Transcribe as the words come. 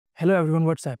Hello everyone,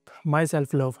 what's up?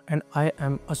 Myself Love and I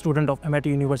am a student of MIT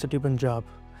University Punjab.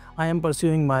 I am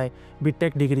pursuing my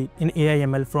B.Tech degree in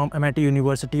AI/ML from MIT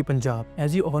University Punjab.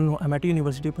 As you all know, MIT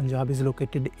University Punjab is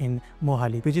located in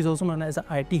Mohali, which is also known as an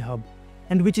IT hub,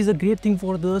 and which is a great thing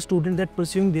for the student that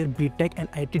pursuing their B.Tech and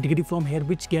IT degree from here,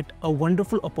 which get a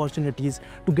wonderful opportunities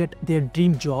to get their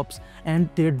dream jobs and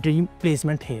their dream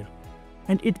placement here.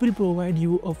 And it will provide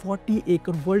you a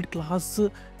 40-acre world-class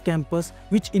campus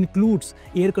which includes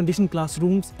air-conditioned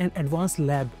classrooms and advanced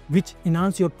lab which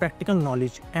enhance your practical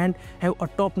knowledge and have a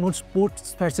top-notch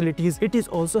sports facilities. It is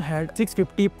also had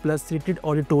 650 plus seated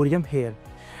auditorium here,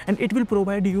 and it will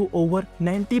provide you over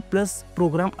 90 plus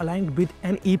program aligned with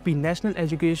NEP National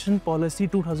Education Policy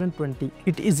 2020.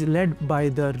 It is led by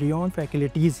the renowned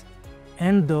faculties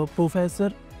and the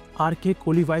Professor R.K.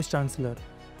 Kohli Vice Chancellor.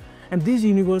 And this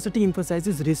university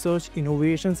emphasizes research,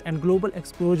 innovations and global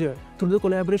exposure through the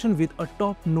collaboration with a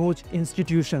top-notch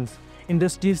institutions,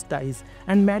 industry ties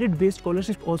and merit-based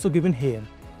scholarships also given here.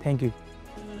 Thank you.